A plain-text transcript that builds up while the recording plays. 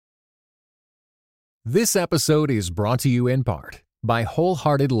This episode is brought to you in part by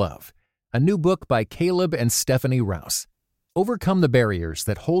Wholehearted Love, a new book by Caleb and Stephanie Rouse. Overcome the barriers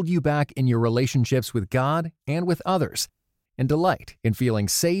that hold you back in your relationships with God and with others, and delight in feeling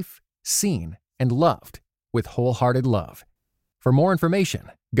safe, seen, and loved with Wholehearted Love. For more information,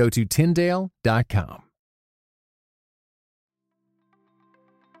 go to Tyndale.com.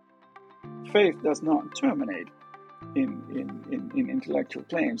 Faith does not terminate in intellectual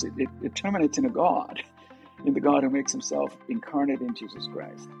claims. It terminates in a God, in the God who makes himself incarnate in Jesus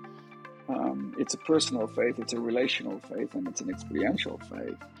Christ. It's a personal faith, it's a relational faith, and it's an experiential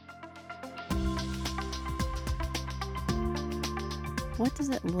faith. What does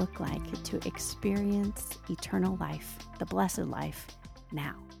it look like to experience eternal life, the blessed life,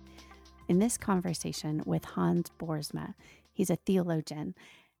 now? In this conversation with Hans Boersma, he's a theologian,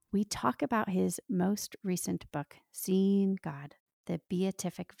 we talk about his most recent book, Seeing God, the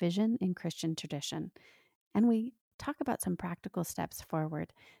Beatific Vision in Christian Tradition. And we talk about some practical steps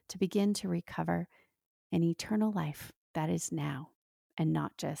forward to begin to recover an eternal life that is now and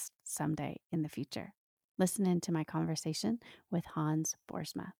not just someday in the future. Listen into my conversation with Hans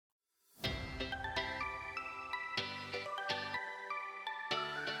Boersma.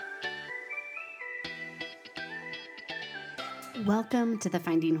 Welcome to the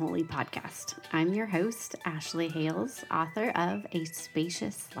Finding Holy podcast. I'm your host, Ashley Hales, author of A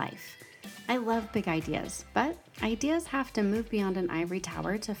Spacious Life. I love big ideas, but ideas have to move beyond an ivory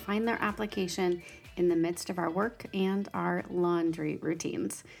tower to find their application in the midst of our work and our laundry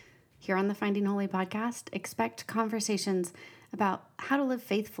routines. Here on the Finding Holy podcast, expect conversations about how to live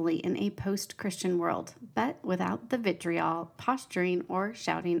faithfully in a post-Christian world, but without the vitriol, posturing, or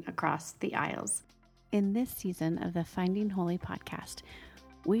shouting across the aisles. In this season of the Finding Holy podcast,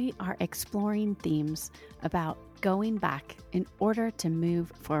 we are exploring themes about going back in order to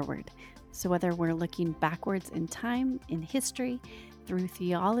move forward. So whether we're looking backwards in time, in history, through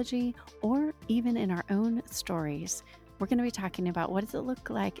theology, or even in our own stories, we're going to be talking about what does it look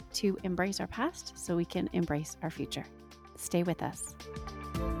like to embrace our past so we can embrace our future. Stay with us.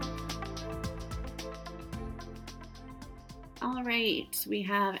 All right, we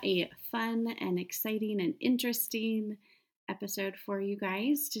have a fun and exciting and interesting episode for you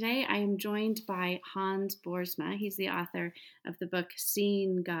guys. Today I am joined by Hans Boersma. He's the author of the book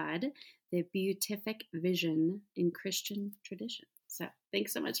Seeing God, the Beatific Vision in Christian Tradition. So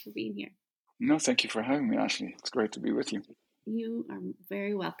thanks so much for being here. No, thank you for having me, Ashley. It's great to be with you. You are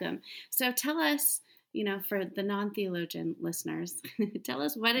very welcome. So tell us, for the non-theologian listeners, tell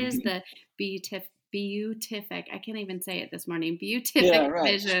us what is the beatific, I can't even say it this morning, beatific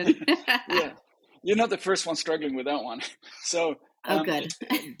vision. Yeah. You're not the first one struggling with that one. So good.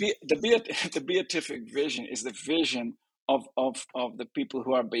 The beatific vision is the vision of the people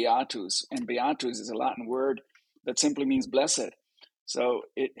who are beatus. And beatus is a Latin word that simply means blessed. So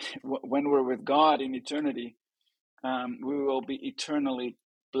when we're with God in eternity, we will be eternally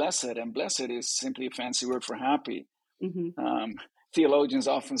blessed. And blessed is simply a fancy word for happy. Mm-hmm. Theologians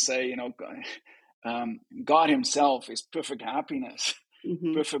often say, God himself is perfect happiness,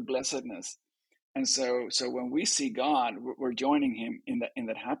 mm-hmm. perfect blessedness. And so when we see God, we're joining him in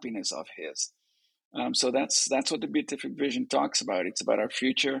that happiness of his. So that's what the beatific vision talks about. It's about our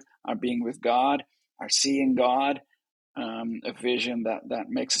future, our being with God, our seeing God, a vision that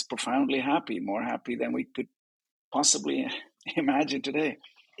makes us profoundly happy, more happy than we could possibly imagine today.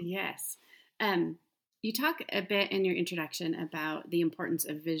 Yes. You talk a bit in your introduction about the importance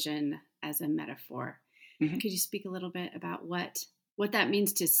of vision as a metaphor. Mm-hmm. Could you speak a little bit about what that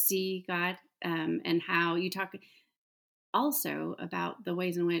means to see God, and how you talk also about the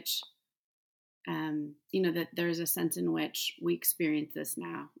ways in which, that there's a sense in which we experience this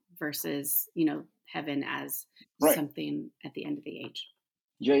now versus, heaven as something at the end of the age.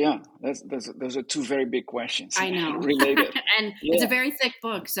 Yeah. Those are two very big questions. I know. Related. And it's a very thick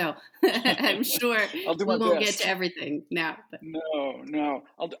book, so I'm sure we won't get to everything now. But. No.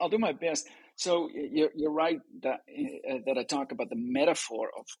 I'll do my best. So you're right that I talk about the metaphor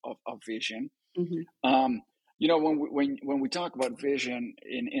of vision. Mm-hmm. When we talk about vision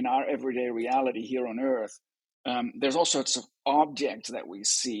in our everyday reality here on Earth, there's all sorts of objects that we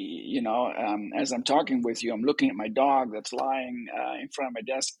see. As I'm talking with you, I'm looking at my dog that's lying in front of my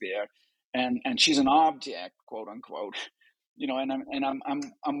desk there, and she's an object, quote unquote. And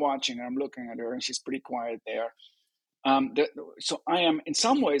I'm watching her, I'm looking at her, and she's pretty quiet there. So I am, in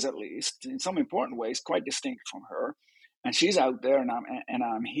some ways at least, in some important ways, quite distinct from her, and she's out there, and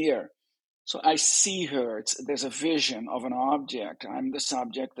I'm here. So I see her. There's a vision of an object. I'm the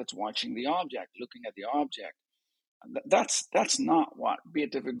subject that's watching the object, looking at the object. That's not what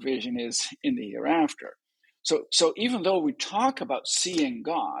beatific vision is in the hereafter. So even though we talk about seeing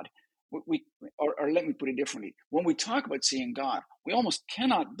God, or let me put it differently. When we talk about seeing God, we almost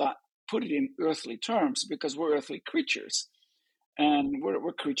cannot but put it in earthly terms, because we're earthly creatures, and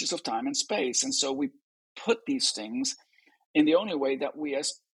we're creatures of time and space. And so we put these things in the only way that we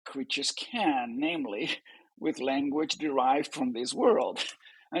as creatures can, namely with language derived from this world.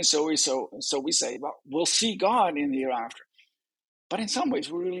 And so we say, well, we'll see God in the hereafter. But in some ways,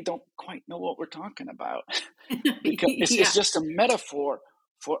 we really don't quite know what we're talking about, because it's just a metaphor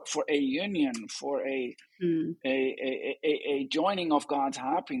for a union, for a joining of God's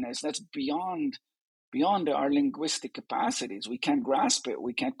happiness that's beyond our linguistic capacities. We can't grasp it.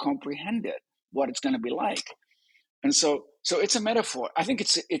 We can't comprehend it, what it's going to be like. And so it's a metaphor. I think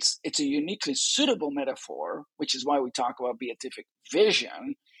it's a uniquely suitable metaphor, which is why we talk about beatific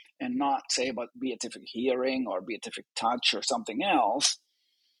vision and not say about beatific hearing or beatific touch or something else.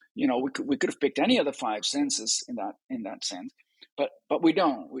 We could have picked any of the five senses in that sense, but we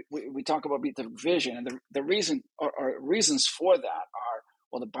don't. We talk about beatific vision, and the reason or reasons for that are,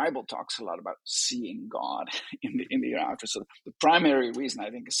 well, the Bible talks a lot about seeing God in the hereafter. So the primary reason, I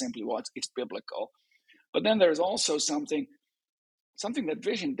think, is simply it's biblical. But then there's also something that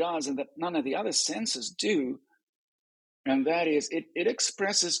vision does and that none of the other senses do, and that is it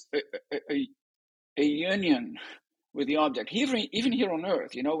expresses a union with the object. Even here on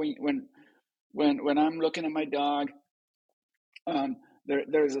earth, when I'm looking at my dog,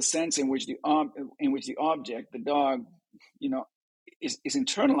 there is a sense in which the object, the dog, is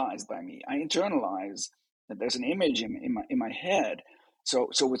internalized by me. I internalize that there's an image in my head. So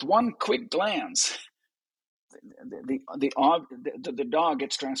with one quick glance, the dog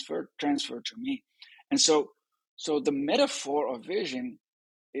gets transferred to me. And so the metaphor of vision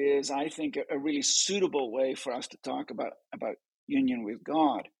is, I think, a really suitable way for us to talk about union with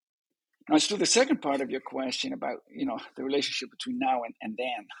God. Now, as to the second part of your question about the relationship between now and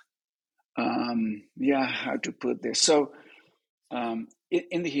then, how to put this? So in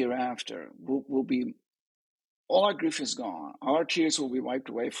the hereafter, we'll be, all our grief is gone, all our tears will be wiped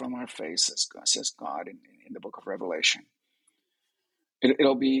away from our faces, says God in the book of Revelation.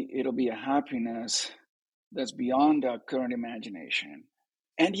 It'll be a happiness that's beyond our current imagination.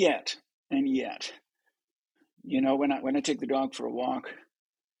 And yet, when I take the dog for a walk,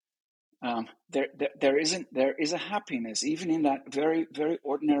 there is a happiness even in that very, very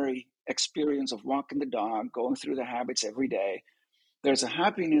ordinary experience of walking the dog, going through the habits every day. There's a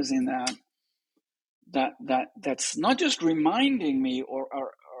happiness in that's not just reminding me, or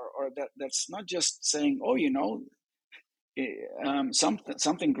that's not just saying, oh,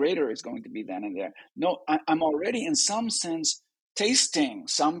 something greater is going to be then and there. No, I'm already in some sense tasting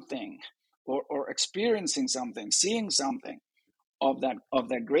something, or experiencing something, seeing something of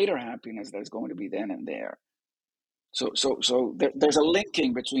that greater happiness that's going to be then and there. So there's a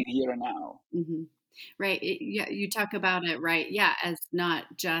linking between here and now. Mm-hmm. Right. You talk about it, right? Yeah, as not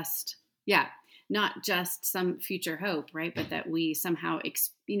just some future hope, right? But that we somehow,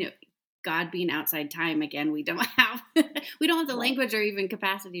 God being outside time, again, we don't have the language or even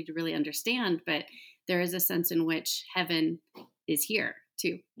capacity to really understand, but there is a sense in which heaven is here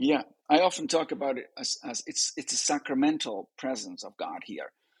too. Yeah, I often talk about it as it's a sacramental presence of God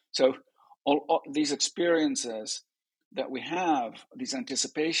here. So all these experiences that we have, these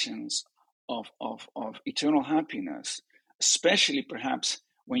anticipations of eternal happiness, especially perhaps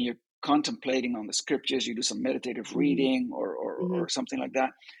when you're contemplating on the scriptures, you do some meditative reading or something like that,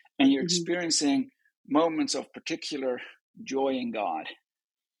 and you're experiencing moments of particular joy in God,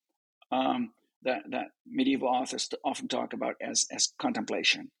 that medieval authors often talk about as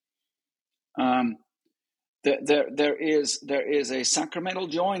contemplation. There is a sacramental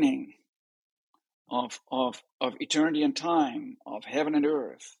joining of eternity and time, of heaven and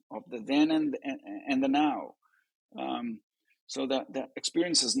earth, of the then and the now. So that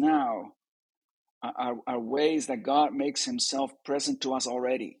experiences now are ways that God makes himself present to us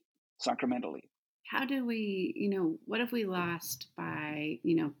already, sacramentally. How do we, what have we lost by,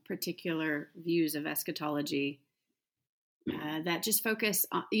 particular views of eschatology that just focus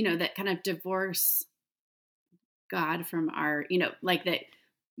on, that kind of divorce God from our, like that,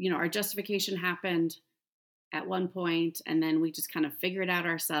 our justification happened at one point and then we just kind of figure it out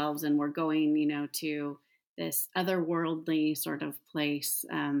ourselves and we're going, to this otherworldly sort of place.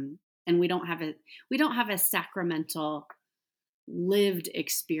 And we don't have a sacramental lived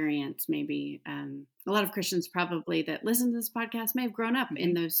experience. Maybe a lot of Christians probably that listen to this podcast may have grown up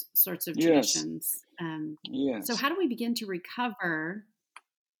in those sorts of traditions. Yes. So how do we begin to recover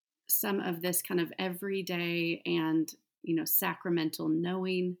some of this kind of everyday and, sacramental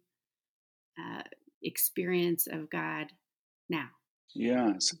knowing experience of God now?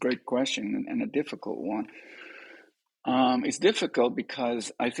 Yeah, it's a great question and a difficult one. It's difficult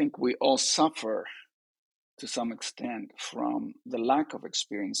because I think we all suffer to some extent from the lack of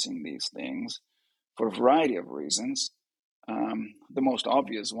experiencing these things for a variety of reasons. The most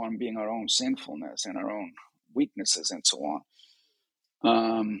obvious one being our own sinfulness and our own weaknesses and so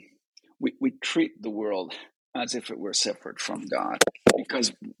on. We treat the world as if it were separate from God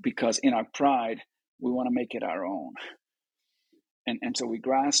because in our pride we want to make it our own, and so we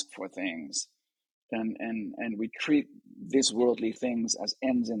grasp for things and we treat these worldly things as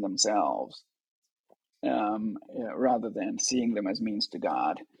ends in themselves, rather than seeing them as means to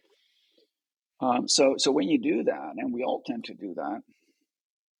God. So when you do that, and we all tend to do that,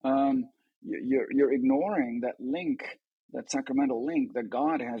 you're ignoring that link, that sacramental link that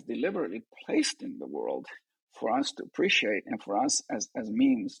God has deliberately placed in the world for us to appreciate and for us as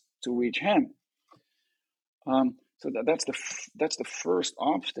means to reach Him. So that's the first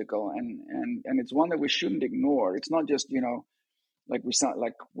obstacle, and it's one that we shouldn't ignore. It's not just like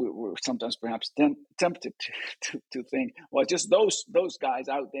we're sometimes perhaps tempted to think, well, just those guys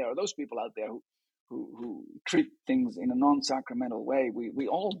out there, or those people out there who treat things in a non-sacramental way. We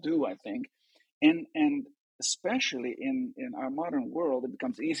all do, I think, and especially in our modern world, it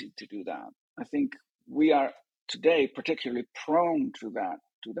becomes easy to do that. I think we are today particularly prone to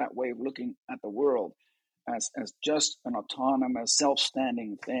that way of looking at the world as just an autonomous,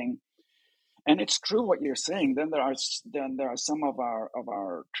 self-standing thing. And it's true what you're saying. Then there are some of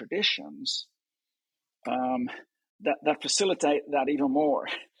our traditions that facilitate that even more,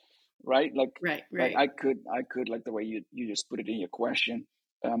 right? Right. Like I could like the way you just put it in your question.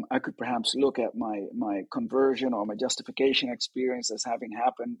 I could perhaps look at my conversion or my justification experience as having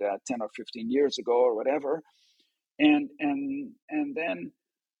happened 10 or 15 years ago or whatever, and then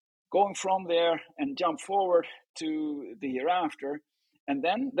going from there and jump forward to the hereafter, and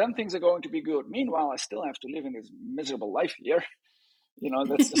then things are going to be good. Meanwhile, I still have to live in this miserable life here.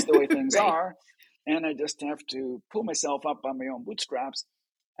 That's just the way things Right. are, and I just have to pull myself up by my own bootstraps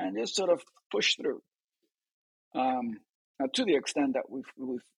and just sort of push through. Now, to the extent that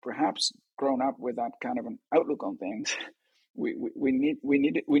we've perhaps grown up with that kind of an outlook on things, we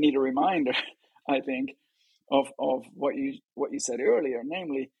need a reminder, I think, of what you said earlier,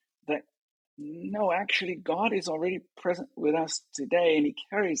 namely that no, actually, God is already present with us today, and He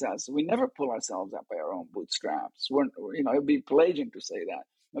carries us. We never pull ourselves up by our own bootstraps. It would be Pelagian to say that.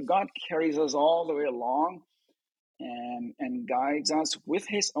 But God carries us all the way along, and guides us with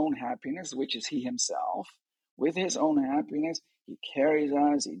His own happiness, which is He Himself. With His own happiness, He carries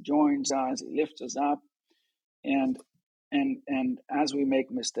us, He joins us, He lifts us up, and as we make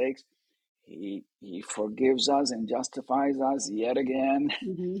mistakes, He forgives us and justifies us yet again.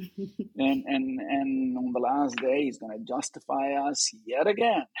 Mm-hmm. and on the last day, He's going to justify us yet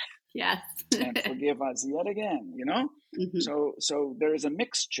again. Yes. And forgive us yet again. Mm-hmm. So there is a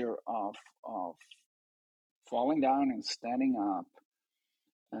mixture of falling down and standing up,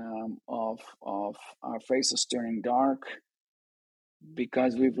 of our faces turning dark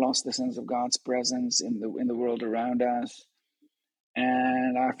because we've lost the sense of God's presence in the world around us,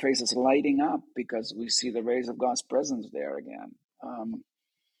 and our faces lighting up because we see the rays of God's presence there again.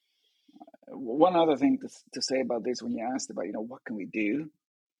 One other thing to say about this, when you asked about, what can we do?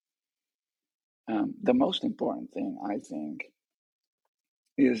 The most important thing, I think,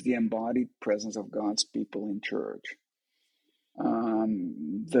 is the embodied presence of God's people in church.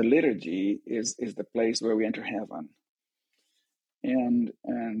 The liturgy is the place where we enter heaven, and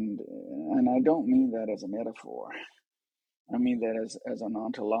I don't mean that as a metaphor. I mean that as an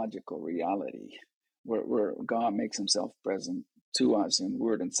ontological reality, where God makes Himself present to us in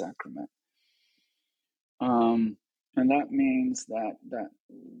word and sacrament. And that means that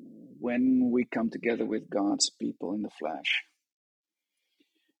when we come together with God's people in the flesh,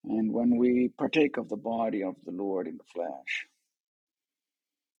 and when we partake of the body of the Lord in the flesh,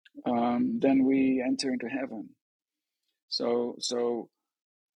 then we enter into heaven. So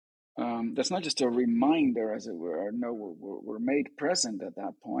that's not just a reminder, as it were. No, we're made present at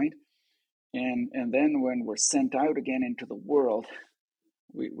that point, and then when we're sent out again into the world,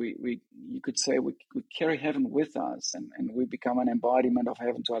 we you could say we carry heaven with us, and we become an embodiment of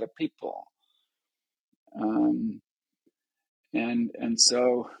heaven to other people. And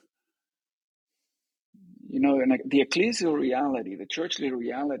so, and the ecclesial reality, the churchly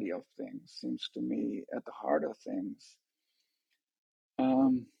reality of things, seems to me at the heart of things.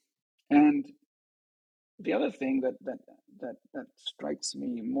 And the other thing that strikes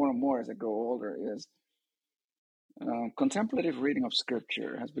me more and more as I grow older is contemplative reading of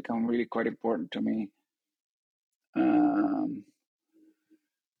scripture has become really quite important to me. Um,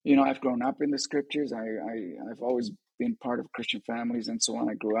 I've grown up in the scriptures. I've always been part of Christian families and so on.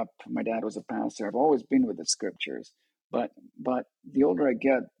 I grew up, my dad was a pastor. I've always been with the scriptures. But the older I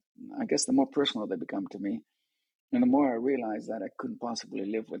get, I guess the more personal they become to me. And the more I realize that I couldn't possibly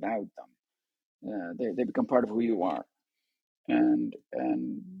live without them. They become part of who you are. And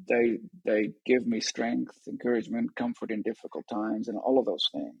they give me strength, encouragement, comfort in difficult times, and all of those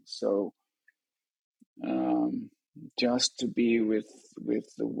things. So just to be with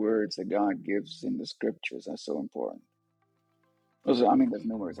the words that God gives in the scriptures are so important. There's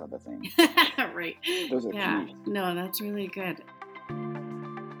numerous other things. Right. Those are yeah. key. No, that's really good.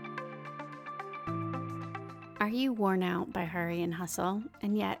 Are you worn out by hurry and hustle,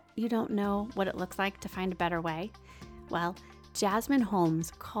 and yet you don't know what it looks like to find a better way? Well, Jasmine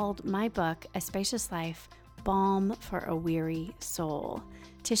Holmes called my book, A Spacious Life, balm for a weary soul.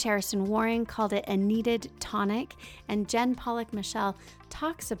 Tish Harrison Warren called it a needed tonic, and Jen Pollock Michelle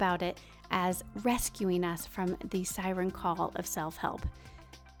talks about it as rescuing us from the siren call of self-help.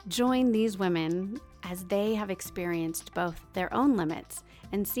 Join these women as they have experienced both their own limits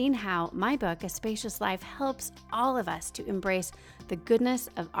and seen how my book, A Spacious Life, helps all of us to embrace the goodness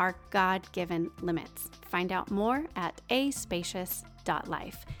of our God-given limits. Find out more at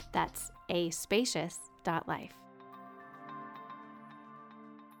aspacious.life. That's aspacious.life.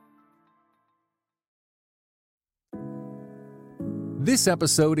 This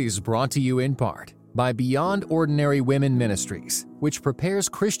episode is brought to you in part by Beyond Ordinary Women Ministries, which prepares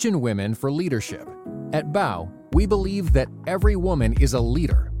Christian women for leadership. At BOW, we believe that every woman is a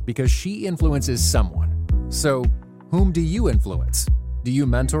leader because she influences someone. So, whom do you influence? Do you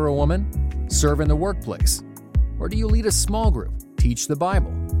mentor a woman? Serve in the workplace? Or do you lead a small group, teach the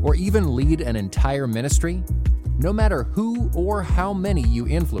Bible, or even lead an entire ministry? No matter who or how many you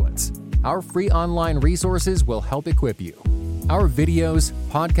influence, our free online resources will help equip you. Our videos,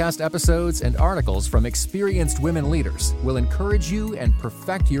 podcast episodes, and articles from experienced women leaders will encourage you and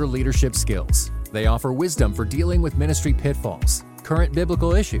perfect your leadership skills. They offer wisdom for dealing with ministry pitfalls, current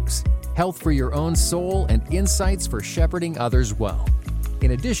biblical issues, health for your own soul, and insights for shepherding others well.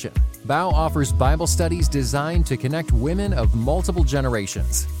 In addition, BOW offers Bible studies designed to connect women of multiple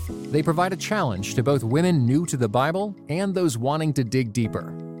generations. They provide a challenge to both women new to the Bible and those wanting to dig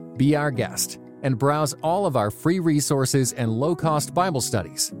deeper. Be our guest and browse all of our free resources and low-cost Bible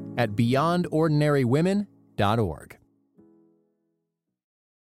studies at beyondordinarywomen.org.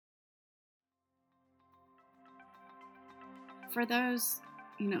 For those,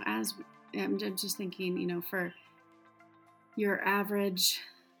 as I'm just thinking, for your average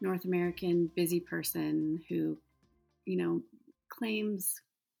North American busy person who, claims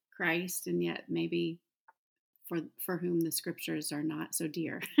Christ and yet maybe for whom the scriptures are not so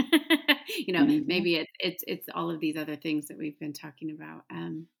dear. Mm-hmm. Maybe it's all of these other things that we've been talking about.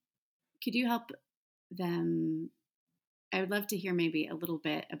 Could you help them? I would love to hear maybe a little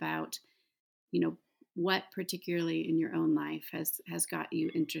bit about, what particularly in your own life has got you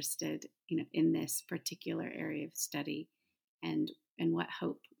interested, in this particular area of study, and what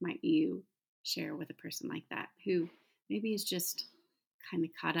hope might you share with a person like that who maybe is just kind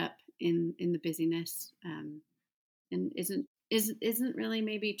of caught up in the busyness, and isn't really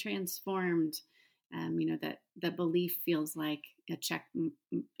maybe transformed, that belief feels like a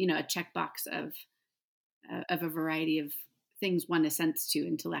checkbox of a variety of things one assents to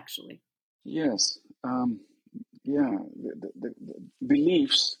intellectually. Yes. The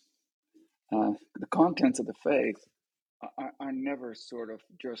beliefs, the contents of the faith are never sort of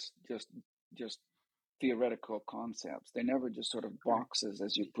just theoretical concepts. They're never just sort of boxes,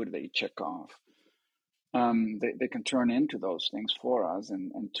 as you put it, that you check off. They can turn into those things for us,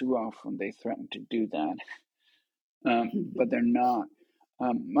 and too often they threaten to do that. But they're not.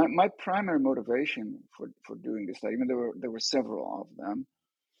 My primary motivation for doing this study, there were several of them.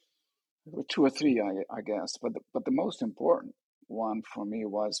 There were two or three, I guess, but the most important one for me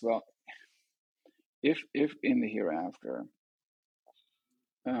was, well, if in the hereafter,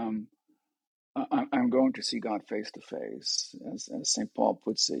 I'm going to see God face to face, as St. Paul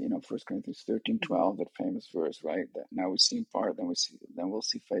puts it, 1 Corinthians 13:12, that famous verse, right? That now we see in part, then we'll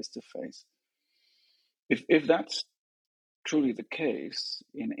see face to face. If that's truly the case,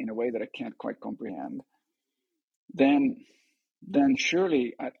 in a way that I can't quite comprehend, then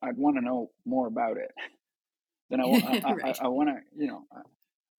surely I'd want to know more about it. Then I want to,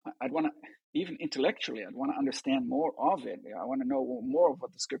 I'd want to, even intellectually, I'd want to understand more of it. I want to know more of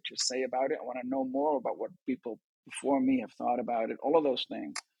what the scriptures say about it. I want to know more about what people before me have thought about it. All of those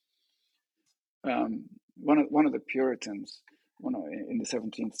things. One of the Puritans, in the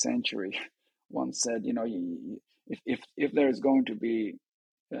 17th century, once said, if there is going to be,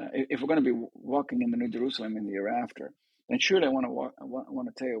 if we're going to be walking in the New Jerusalem in the year after, then surely I want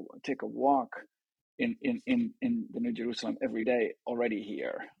to take a walk in the New Jerusalem every day already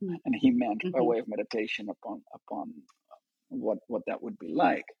here. Mm-hmm. And he meant by way of meditation upon what that would be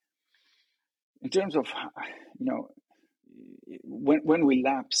like. In terms of, when we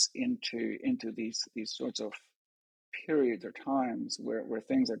lapse into these sorts of periods or times where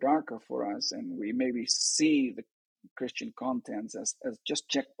things are darker for us, and we maybe see the Christian contents as just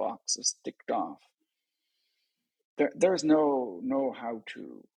check boxes ticked off, there's no how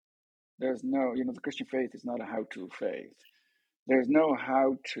to. There's no, the Christian faith is not a how-to faith. There's no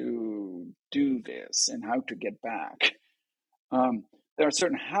how to do this and how to get back. There are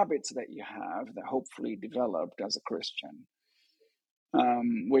certain habits that you have that hopefully developed as a Christian,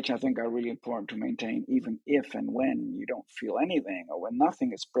 which I think are really important to maintain, even if and when you don't feel anything, or when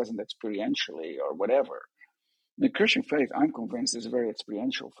nothing is present experientially or whatever. The Christian faith, I'm convinced, is a very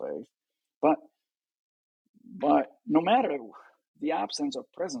experiential faith. But no matter the absence or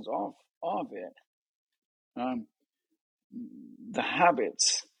presence of it, the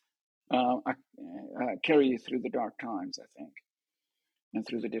habits carry you through the dark times, I think, and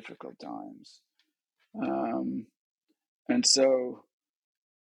through the difficult times. And so,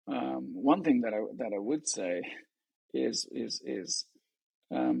 one thing that I would say is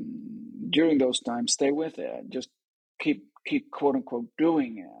during those times, stay with it. Just keep quote unquote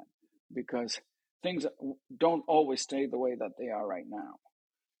doing it, because things don't always stay the way that they are right now.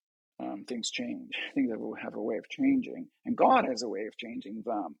 Things change. Things have a way of changing, and God has a way of changing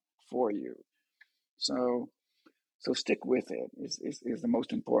them for you. So stick with it is the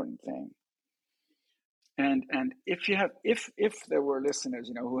most important thing. And if there were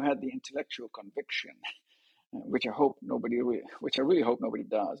listeners, who had the intellectual conviction, which I really hope nobody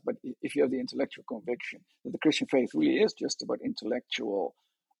does, but if you have the intellectual conviction that the Christian faith really is just about intellectual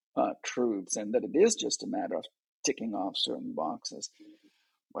truths, and that it is just a matter of ticking off certain boxes,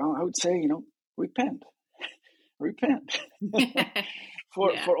 well, I would say, repent.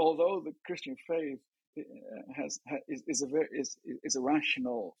 For although the Christian faith is a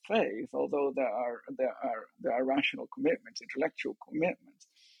rational faith, although there are rational commitments, intellectual commitments,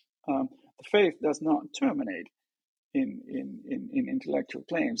 the faith does not terminate in intellectual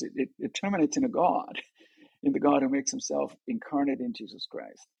claims. It terminates in the God who makes himself incarnate in Jesus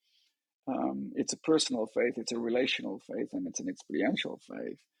Christ. It's a personal faith, it's a relational faith, and it's an experiential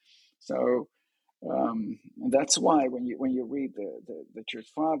faith. So that's why when you read the church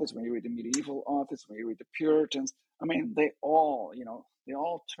fathers, when you read the medieval authors, when you read the Puritans, I mean, they all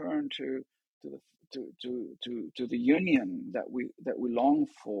turn to the union that we long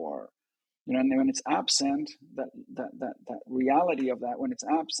for, and when it's absent, that reality of that, when it's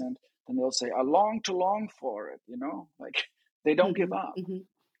absent, then they'll say, I long for it, like they don't give up. Mm-hmm.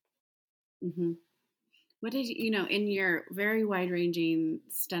 Mm-hmm. What did in your very wide-ranging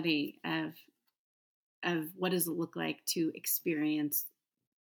study of what does it look like to experience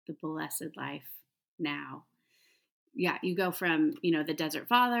the blessed life now? Yeah, you go from the Desert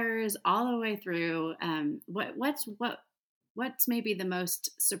Fathers all the way through. What's maybe the most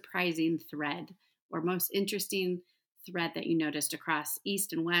surprising thread or most interesting thread that you noticed across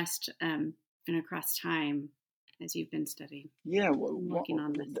East and West and across time as you've been studying? Yeah, working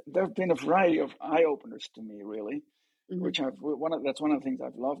on this. There have been a variety of eye openers to me, really, mm-hmm. which that's one of the things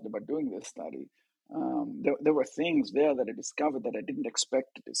I've loved about doing this study. There were things there that I discovered that I didn't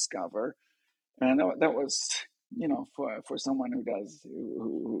expect to discover, and that was, for someone who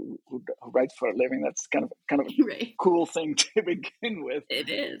writes for a living, that's kind of a right. cool thing to begin with. It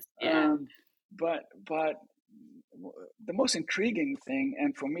is, yeah. But the most intriguing thing,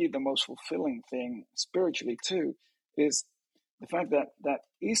 and for me the most fulfilling thing spiritually too, is the fact that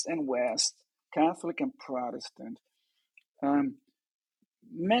East and West, Catholic and Protestant,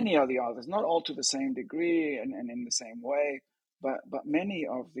 many of the authors, not all to the same degree and in the same way, but many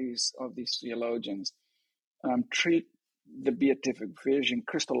of these theologians treat the beatific vision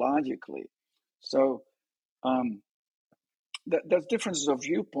Christologically. So there's differences of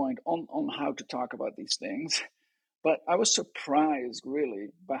viewpoint on how to talk about these things. But I was surprised, really,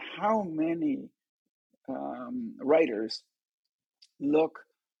 by how many writers look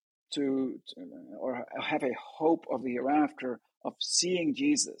to or have a hope of the hereafter of seeing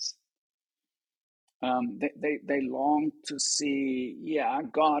Jesus. They long to see,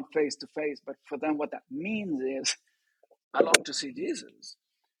 God face to face. But for them, what that means is, I long to see Jesus.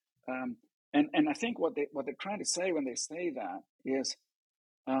 And I think what they're trying to say when they say that is,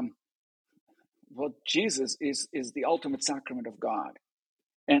 well, Jesus is the ultimate sacrament of God,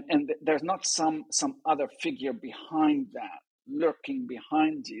 and there's not some other figure behind that, lurking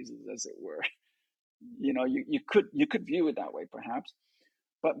behind Jesus, as it were. You could view it that way, perhaps,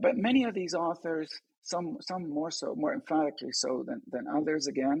 but many of these authors, some more so, more emphatically so than others,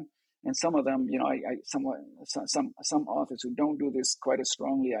 again, and some of them, some authors who don't do this quite as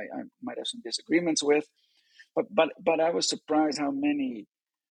strongly, I might have some disagreements with, but I was surprised how many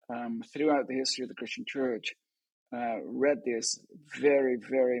throughout the history of the Christian Church read this very,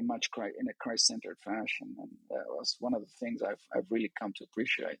 very much in a Christ-centered fashion, and that was one of the things I've really come to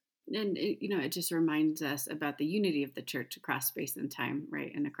appreciate. And it just reminds us about the unity of the church across space and time,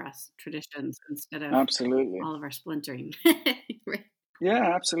 right, and across traditions, instead of absolutely all of our splintering. Right.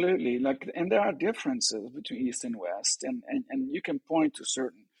 Yeah, absolutely. And there are differences between East and West, and you can point to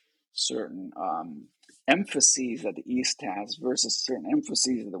certain emphases that the East has versus certain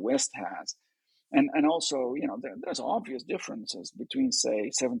emphases that the West has. And also, there's obvious differences between, say,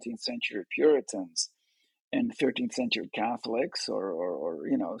 17th century Puritans and 13th century Catholics, or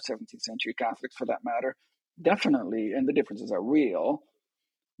 17th century Catholics for that matter. Definitely, and the differences are real,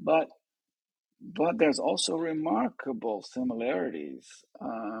 but there's also remarkable similarities,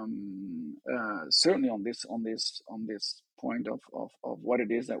 certainly on this point of what it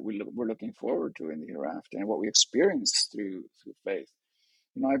is that we're looking forward to in the hereafter, and what we experience through faith.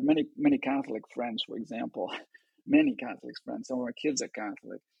 I have many Catholic friends, for example, many Catholic friends. Some of my kids are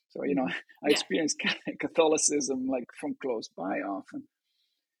Catholic. So, I experience Catholicism like from close by often.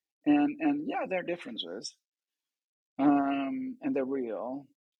 And yeah, there are differences. And they're real.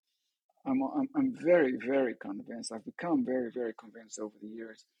 I'm very, very convinced. I've become very, very convinced over the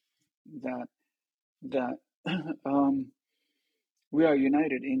years that we are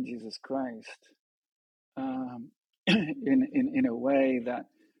united in Jesus Christ, in a way that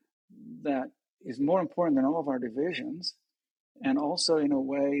is more important than all of our divisions, and also in a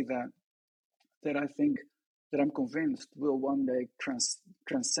way that I think, that I'm convinced will one day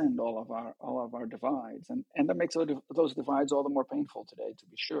transcend all of our divides, and that makes those divides all the more painful today, to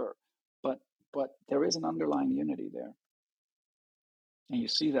be sure. But there is an underlying unity there, and you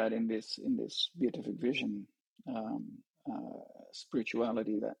see that in this beatific vision,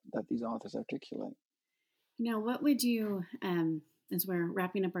 spirituality that these authors articulate. Now, what would you, as we're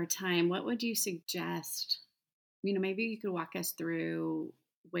wrapping up our time, what would you suggest? Maybe you could walk us through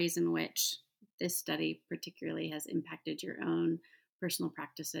ways in which this study particularly has impacted your own personal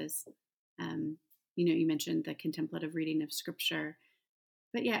practices. You mentioned the contemplative reading of scripture,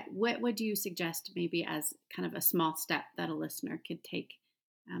 but yeah, what would you suggest maybe as kind of a small step that a listener could take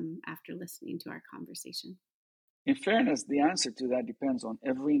after listening to our conversation? In fairness, the answer to that depends on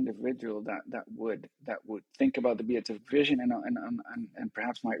every individual that would think about the beatific vision and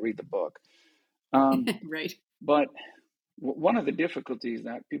perhaps might read the book. Right. But one of the difficulties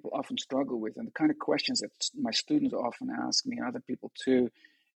that people often struggle with, and the kind of questions that my students often ask me, and other people too,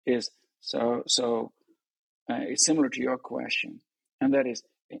 is it's similar to your question, and that is,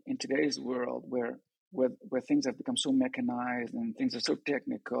 in today's world where things have become so mechanized and things are so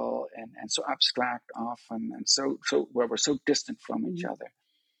technical and so abstract often, and so where we're so distant from each other,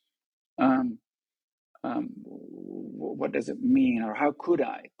 what does it mean, or how could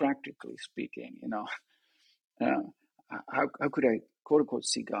I, practically speaking, how could I, quote unquote,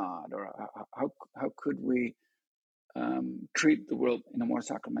 see God, or how could we treat the world in a more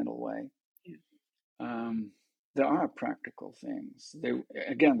sacramental way? Yeah. There are practical things. They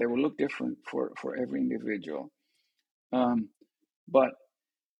will look different for every individual, but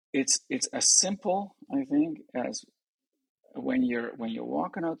it's as simple, I think, as when you're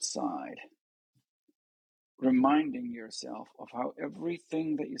walking outside, reminding yourself of how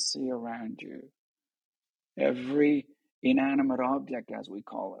everything that you see around you, every inanimate object, as we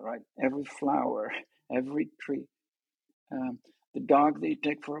call it, right? Every flower, every tree, the dog that you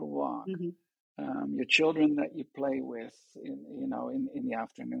take for a walk, your children that you play with, in the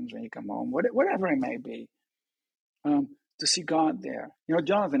afternoons when you come home, whatever it may be, to see God there.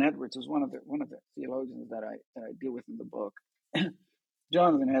 Jonathan Edwards was one of the theologians that I deal with in the book.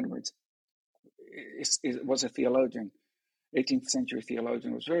 Jonathan Edwards was a theologian, 18th century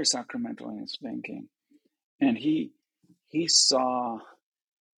theologian, was very sacramental in his thinking, and he saw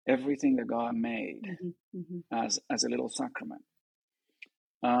everything that God made as a little sacrament.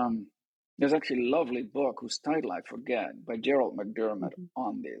 There's actually a lovely book whose title I forget by Gerald McDermott Mm-hmm.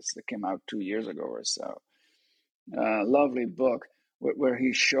 on this that came out 2 years ago or so. Lovely book where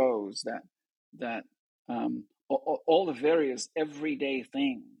he shows that all the various everyday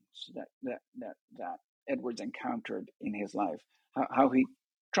things that Edwards encountered in his life, how he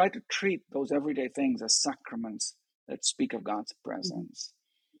tried to treat those everyday things as sacraments that speak of God's presence.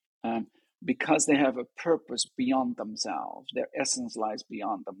 Because they have a purpose beyond themselves. Their essence lies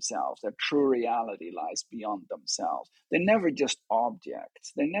beyond themselves. Their true reality lies beyond themselves. They're never just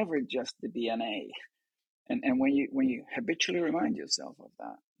objects. They're never just the DNA. And when you habitually remind yourself of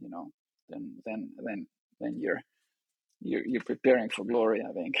that, then you're preparing for glory,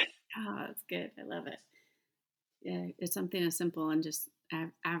 I think. Oh, that's good. I love it. Yeah, it's something as simple and just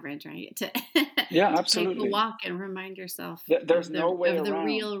average, right? Yeah, To absolutely. take a walk and remind yourself There's of no way the around.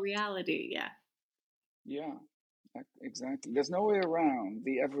 real reality. Yeah. Yeah, exactly. There's no way around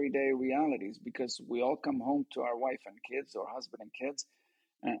the everyday realities because we all come home to our wife and kids or husband and kids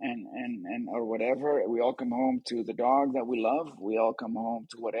and or whatever. We all come home to the dog that we love. We all come home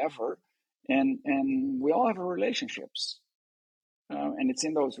to whatever. And we all have relationships. And it's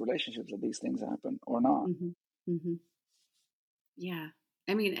in those relationships that these things happen or not. Mm-hmm. Mm-hmm. Yeah.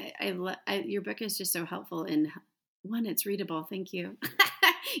 I mean, your book is just so helpful in one, it's readable. Thank you.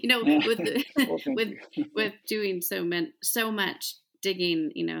 With doing so much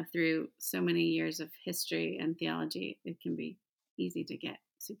digging, through so many years of history and theology, it can be easy to get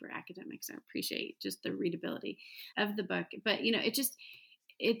super academic. So I appreciate just the readability of the book. But,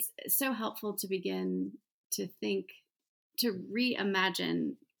 it's so helpful to begin to think, to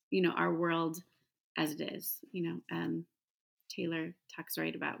reimagine, our world as it is, Taylor talks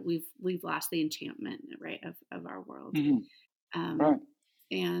right about we've lost the enchantment, right, of our world. Mm-hmm. Right.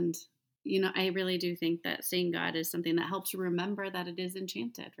 And I really do think that seeing God is something that helps remember that it is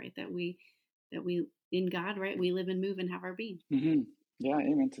enchanted, right? That we in God, right, we live and move and have our being. Mm-hmm. Yeah,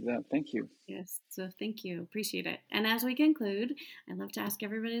 amen to that. Thank you. Yes, so thank you, appreciate it. And as we conclude, I love to ask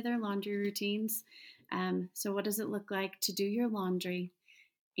everybody their laundry routines. So what does it look like to do your laundry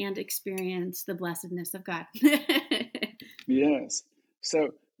and experience the blessedness of God? Yes. So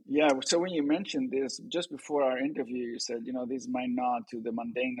when you mentioned this just before our interview, you said, this is my nod to the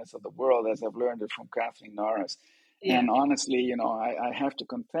mundaneness of the world as I've learned it from Kathleen Norris. Yeah. And honestly, I have to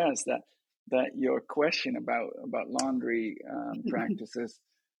confess that your question about laundry practices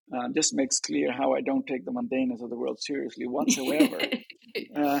just makes clear how I don't take the mundaneness of the world seriously whatsoever.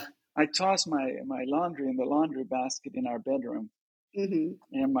 I toss my laundry in the laundry basket in our bedroom, mm-hmm.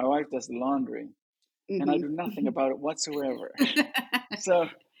 and my wife does the laundry. Mm-hmm. And I do nothing about it whatsoever. So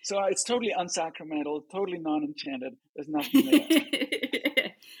it's totally unsacramental, totally non-enchanted. There's nothing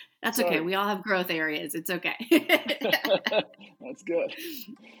there. That's okay. We all have growth areas. It's okay. That's good.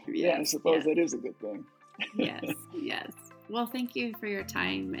 Yes, yeah, I suppose that is a good thing. Yes. Well, thank you for your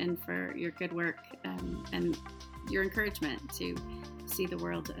time and for your good work and your encouragement to see the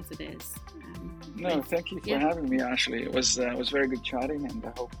world as it is. No, thank you for having me, Ashley. It was very good chatting, and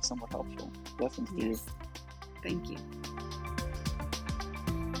I hope it's somewhat helpful. Blessings to you. Thank you.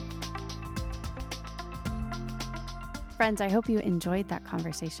 Friends, I hope you enjoyed that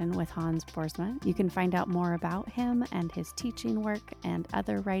conversation with Hans Boersma. You can find out more about him and his teaching work and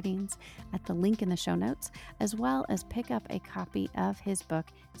other writings at the link in the show notes, as well as pick up a copy of his book,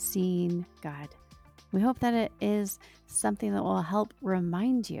 Seeing God. We hope that it is something that will help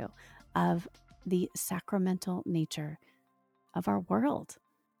remind you of the sacramental nature of our world,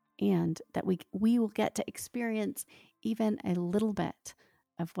 and that we will get to experience even a little bit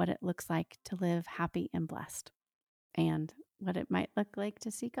of what it looks like to live happy and blessed, and what it might look like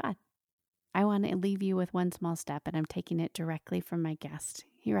to see God. I want to leave you with one small step, and I'm taking it directly from my guest.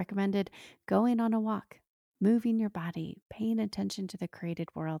 He recommended going on a walk, moving your body, paying attention to the created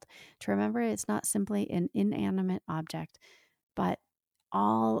world, to remember it's not simply an inanimate object, but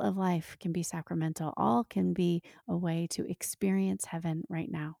all of life can be sacramental. All can be a way to experience heaven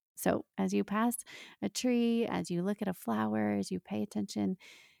right now. So as you pass a tree, as you look at a flower, as you pay attention,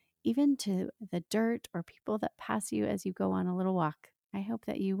 even to the dirt or people that pass you as you go on a little walk, I hope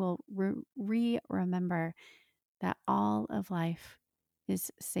that you will remember that all of life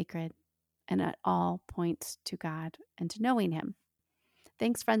is sacred and it all points to God and to knowing Him.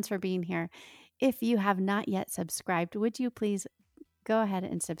 Thanks, friends, for being here. If you have not yet subscribed, would you please go ahead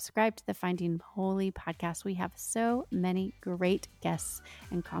and subscribe to the Finding Holy podcast? We have so many great guests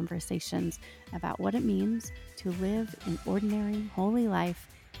and conversations about what it means to live an ordinary, holy life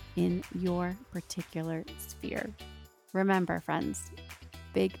in your particular sphere. Remember, friends,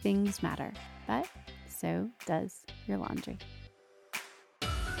 big things matter, but so does your laundry.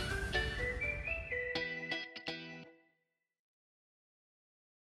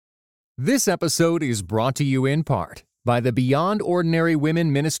 This episode is brought to you in part by the Beyond Ordinary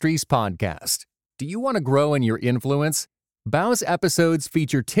Women Ministries podcast. Do you want to grow in your influence? BOW's episodes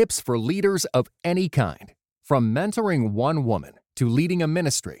feature tips for leaders of any kind, from mentoring one woman to leading a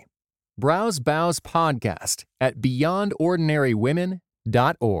ministry. Browse BOW's podcast at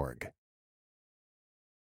beyondordinarywomen.org.